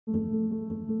A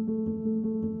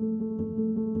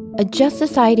just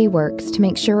society works to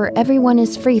make sure everyone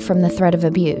is free from the threat of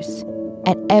abuse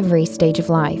at every stage of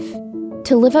life.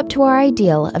 To live up to our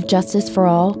ideal of justice for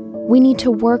all, we need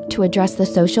to work to address the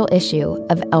social issue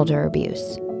of elder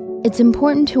abuse. It's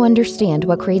important to understand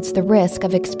what creates the risk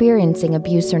of experiencing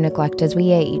abuse or neglect as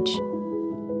we age.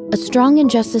 A strong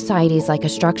and just society is like a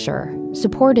structure,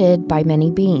 supported by many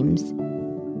beams.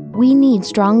 We need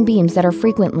strong beams that are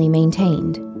frequently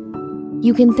maintained.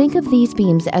 You can think of these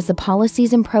beams as the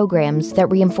policies and programs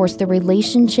that reinforce the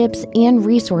relationships and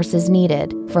resources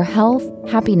needed for health,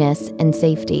 happiness, and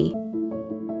safety.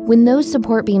 When those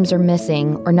support beams are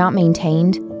missing or not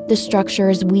maintained, the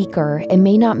structure is weaker and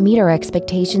may not meet our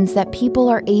expectations that people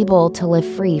are able to live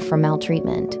free from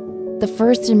maltreatment. The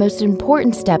first and most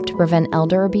important step to prevent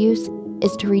elder abuse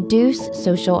is to reduce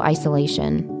social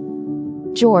isolation.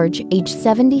 George, age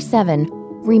 77,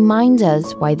 reminds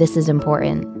us why this is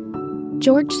important.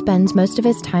 George spends most of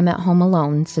his time at home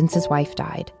alone since his wife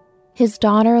died. His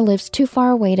daughter lives too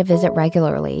far away to visit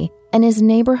regularly, and his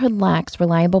neighborhood lacks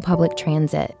reliable public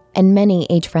transit and many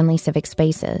age-friendly civic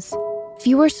spaces.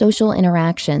 Fewer social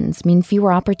interactions mean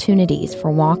fewer opportunities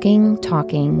for walking,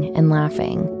 talking, and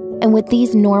laughing. And with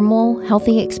these normal,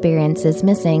 healthy experiences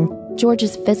missing,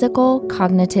 George's physical,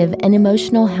 cognitive, and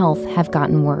emotional health have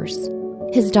gotten worse.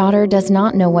 His daughter does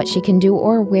not know what she can do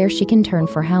or where she can turn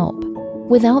for help.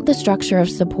 Without the structure of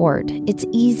support, it's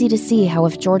easy to see how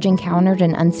if George encountered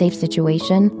an unsafe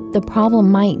situation, the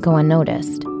problem might go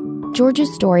unnoticed.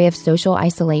 George's story of social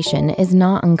isolation is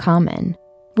not uncommon.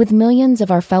 With millions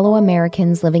of our fellow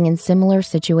Americans living in similar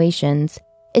situations,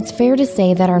 it's fair to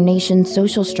say that our nation's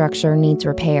social structure needs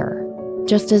repair.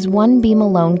 Just as one beam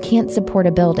alone can't support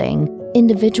a building,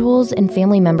 individuals and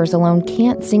family members alone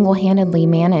can't single-handedly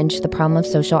manage the problem of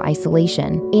social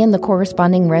isolation and the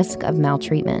corresponding risk of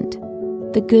maltreatment.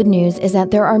 The good news is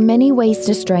that there are many ways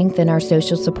to strengthen our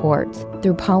social supports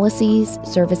through policies,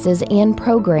 services, and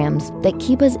programs that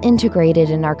keep us integrated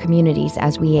in our communities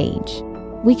as we age.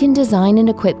 We can design and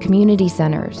equip community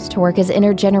centers to work as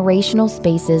intergenerational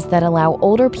spaces that allow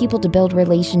older people to build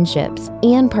relationships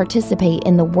and participate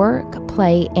in the work,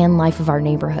 play, and life of our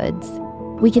neighborhoods.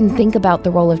 We can think about the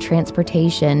role of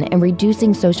transportation and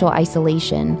reducing social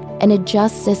isolation and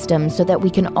adjust systems so that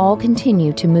we can all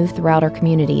continue to move throughout our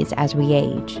communities as we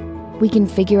age. We can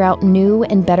figure out new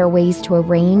and better ways to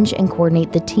arrange and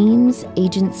coordinate the teams,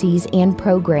 agencies, and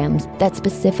programs that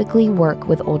specifically work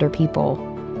with older people.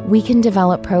 We can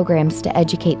develop programs to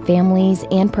educate families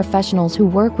and professionals who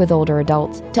work with older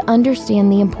adults to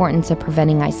understand the importance of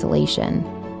preventing isolation,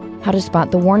 how to spot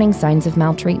the warning signs of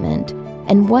maltreatment,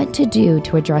 and what to do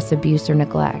to address abuse or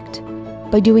neglect.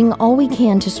 By doing all we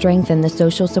can to strengthen the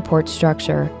social support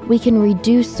structure, we can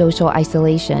reduce social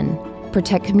isolation,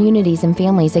 protect communities and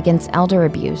families against elder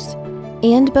abuse,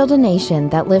 and build a nation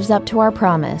that lives up to our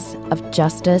promise of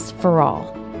justice for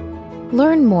all.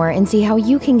 Learn more and see how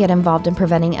you can get involved in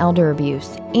preventing elder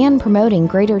abuse and promoting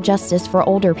greater justice for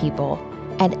older people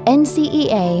at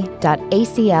ncea.acl.gov.